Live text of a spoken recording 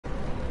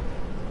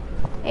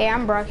Hey,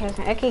 I'm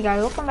broadcasting. Okay, guys,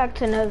 welcome back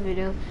to another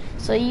video.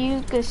 So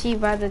you can see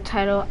by the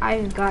title,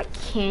 I've got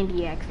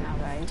Candy X now,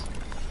 guys.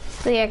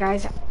 So yeah,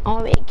 guys,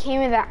 it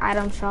came in that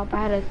item shop.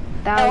 I had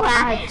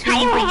I had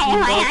 200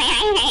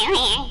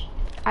 V-Bucks.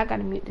 I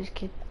gotta mute this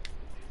kid.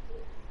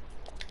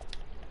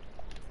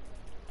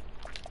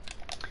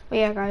 But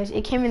yeah, guys,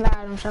 it came in the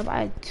item shop. I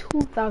had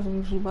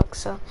 2,000 V-Bucks,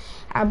 so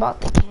I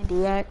bought the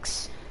Candy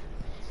X.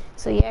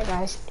 So yeah,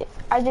 guys,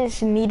 I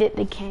just needed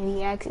the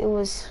Candy Axe. It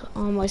was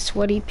my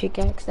sweaty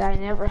pickaxe that I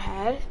never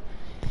had,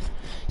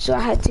 so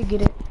I had to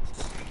get it.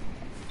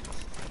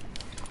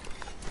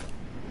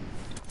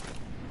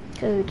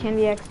 Because the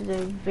Candy Axe is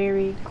a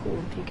very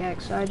cool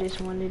pickaxe, so I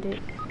just wanted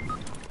it.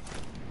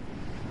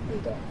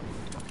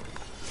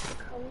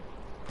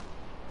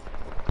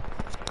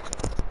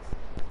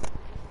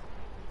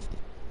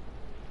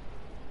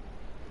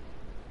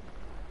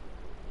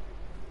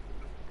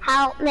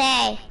 Help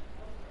me.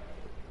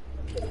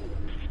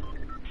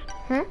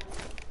 Hmm?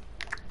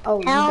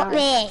 Oh, help you died.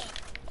 me.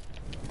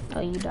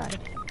 Oh, you died.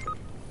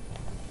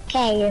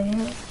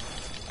 Okay.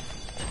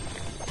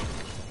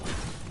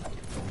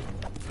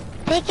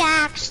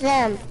 Pickaxe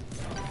them.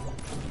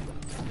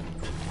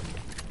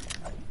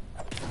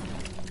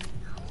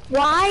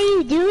 Why are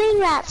you doing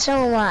that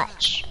so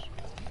much?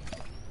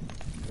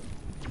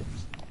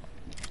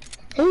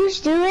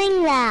 Who's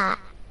doing that?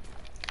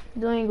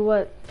 Doing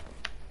what?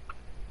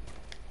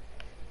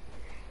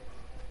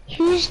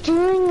 Who's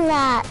doing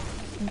that?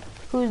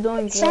 Who's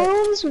doing what?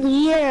 Sounds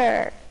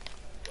weird.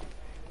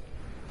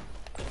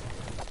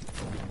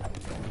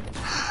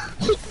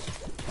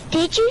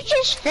 Did you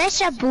just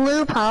fish a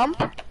blue pump?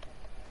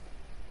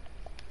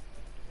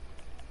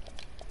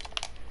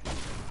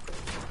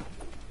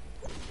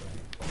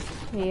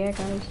 Yeah,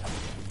 guys.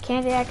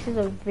 Candy Axe is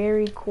a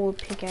very cool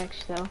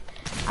pickaxe, though.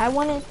 I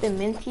wanted the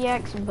Minty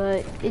Axe,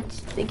 but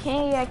the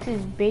Candy Axe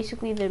is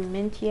basically the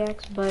Minty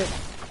Axe, but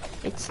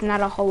it's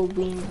not a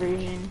Halloween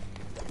version.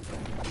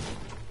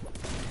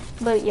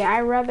 But yeah,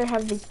 I'd rather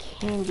have the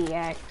Candy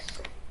Axe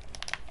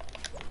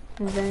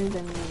than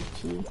the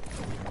Minty.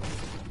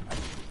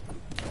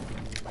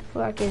 I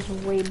feel like it's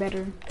way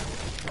better.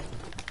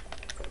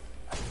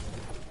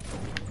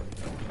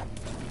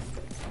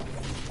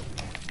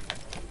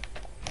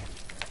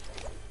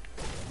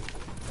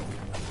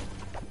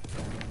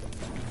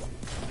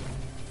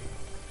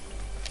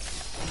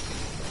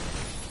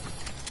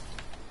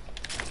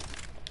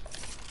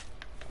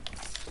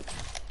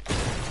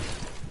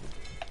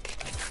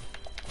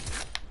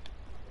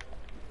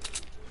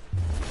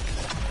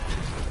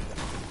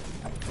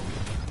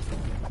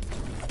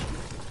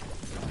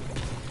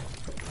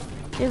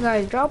 You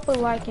guys, drop a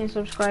like and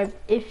subscribe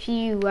if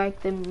you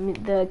like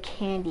the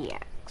Candy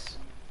Axe.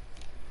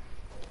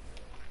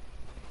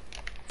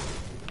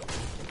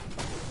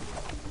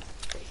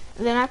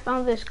 Then I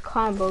found this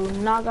combo,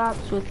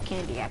 Nogops with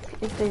Candy Axe.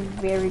 It's a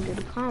very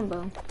good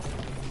combo.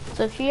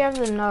 So if you have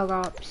the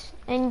Nogops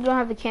and you don't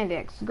have the Candy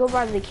Axe, go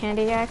buy the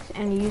Candy Axe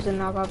and use the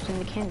Nogops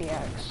and the Candy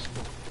Axe.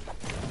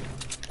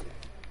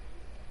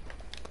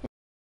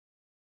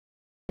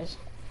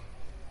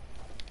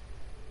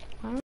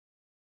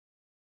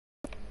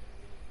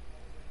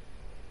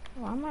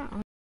 Why am I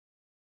on?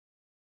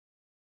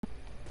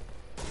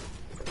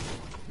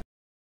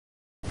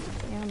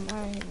 Yeah, I'm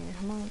right.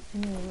 I'm on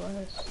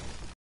anyways.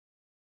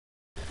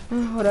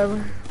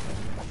 Whatever.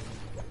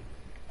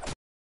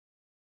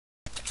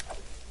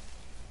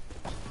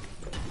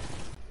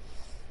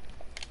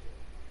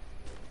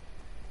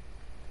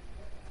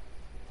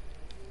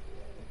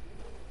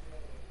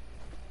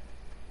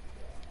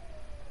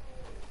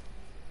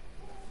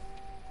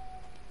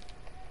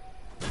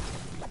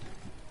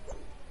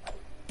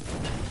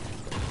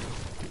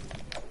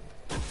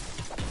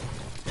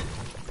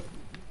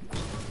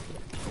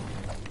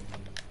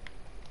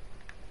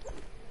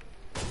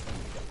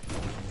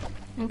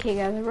 Okay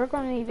guys, we're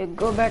gonna need to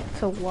go back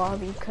to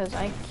lobby because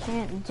I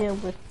can't deal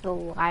with the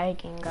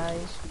lagging,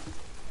 guys.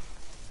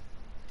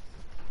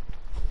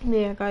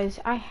 Yeah guys,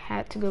 I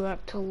had to go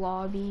back to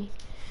lobby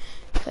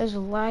because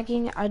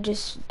lagging, I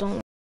just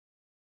don't.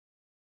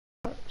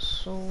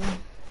 So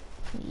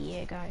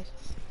yeah guys,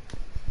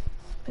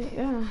 but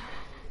yeah.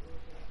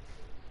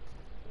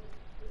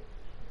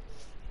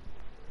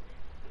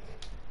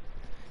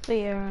 But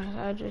yeah,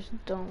 I just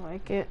don't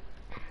like it.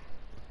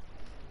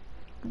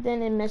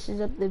 Then it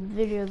messes up the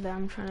video that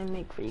I'm trying to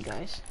make for you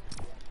guys.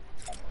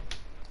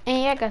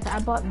 And yeah guys, I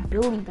bought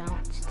Billy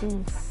Bounce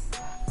too.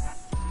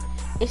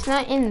 It's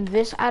not in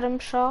this item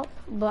shop,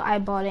 but I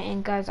bought it,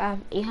 and guys, I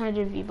have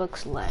 800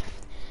 V-Bucks left.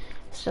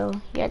 So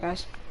yeah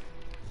guys,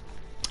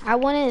 I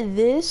wanted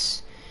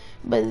this,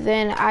 but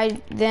I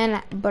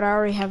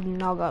already have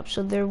Nogops,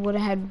 so there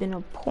wouldn't have been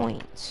a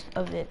point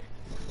of it.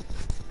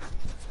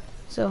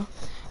 So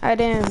I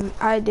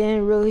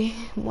didn't really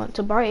want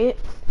to buy it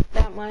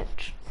that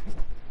much.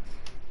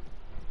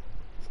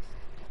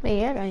 But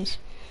yeah guys,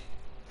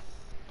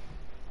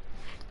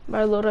 but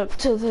I load up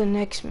to the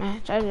next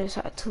match. I just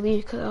had to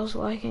leave because I was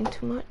lagging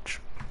too much.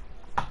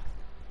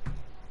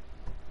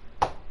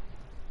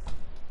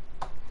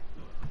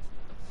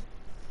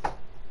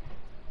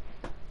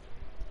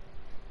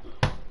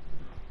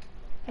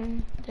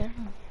 And there.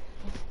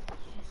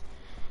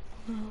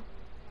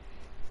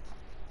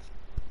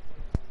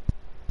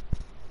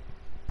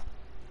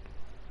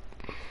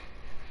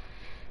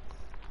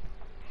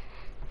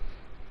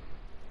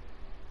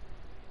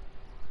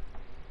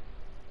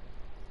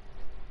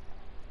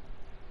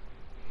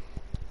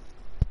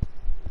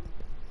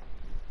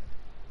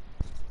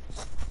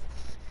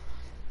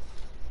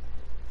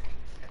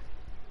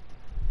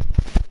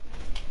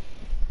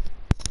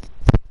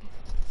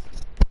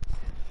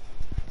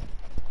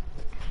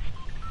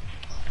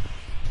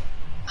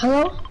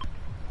 Hello?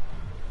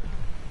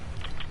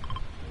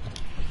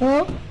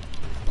 Hello?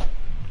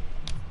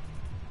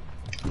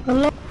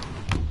 Hello?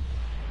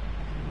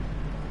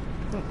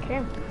 Okay.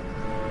 I'm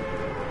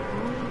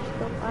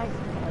still like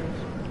guys.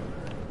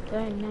 Did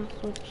I now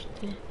switch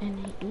to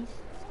NA East?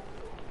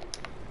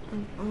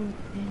 I'm on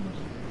NA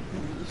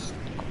East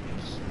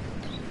Coast.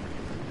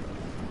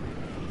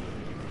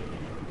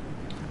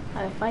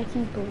 If I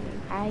keep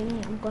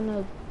lagging, I'm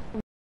gonna.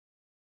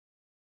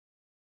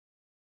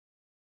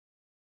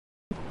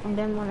 And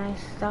then when I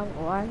stop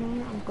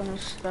lagging, I'm gonna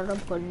start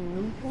up a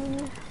new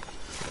one.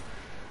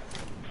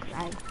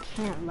 I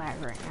can't lag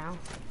right now.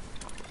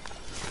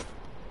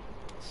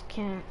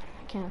 I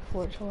can't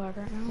afford to lag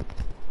right now.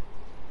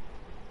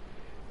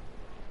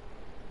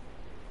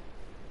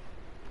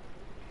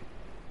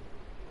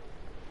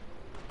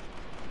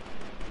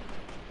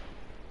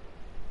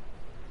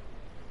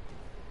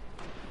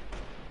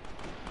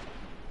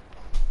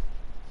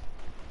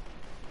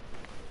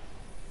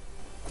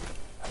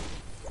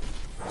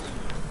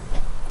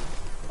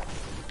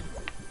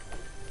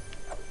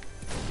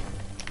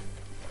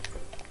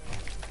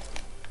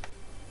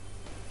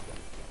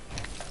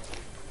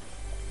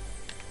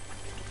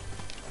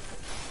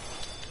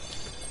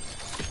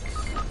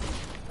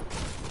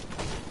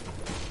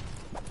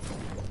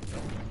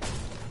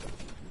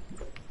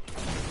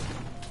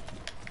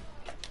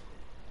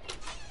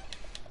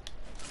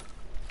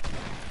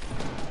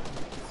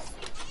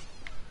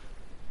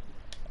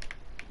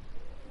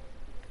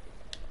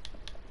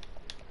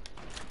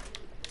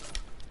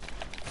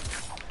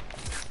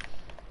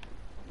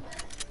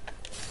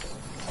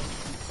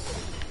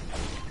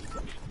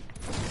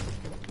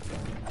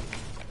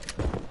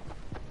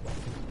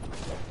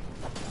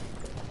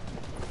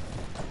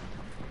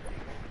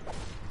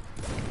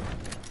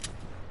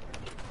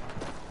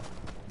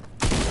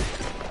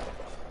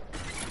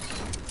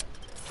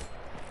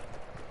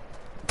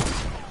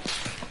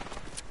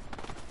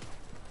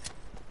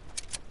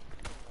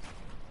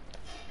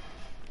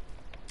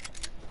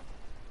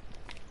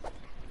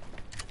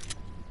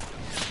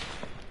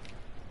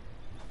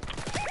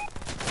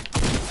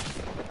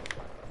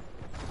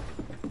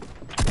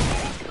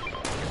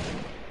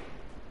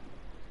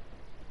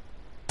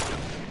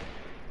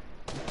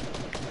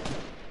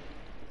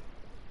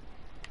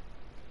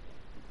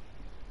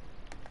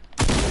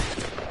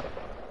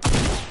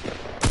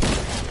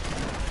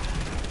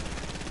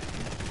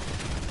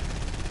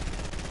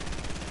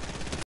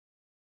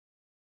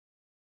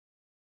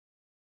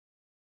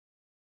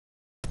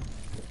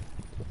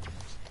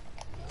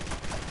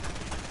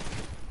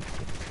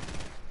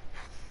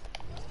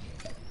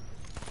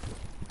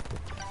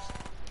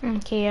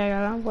 Okay,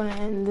 I'm gonna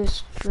end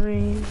this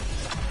stream.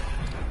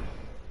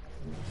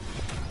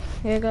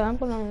 Yeah, guys, I'm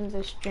gonna end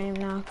this stream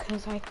now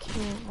because I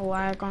can't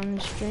lag on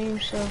the stream.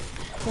 So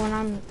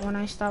when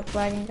I stop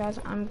lagging, guys,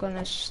 I'm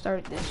gonna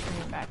start this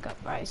stream back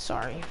up. Guys,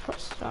 sorry,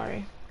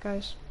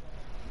 guys.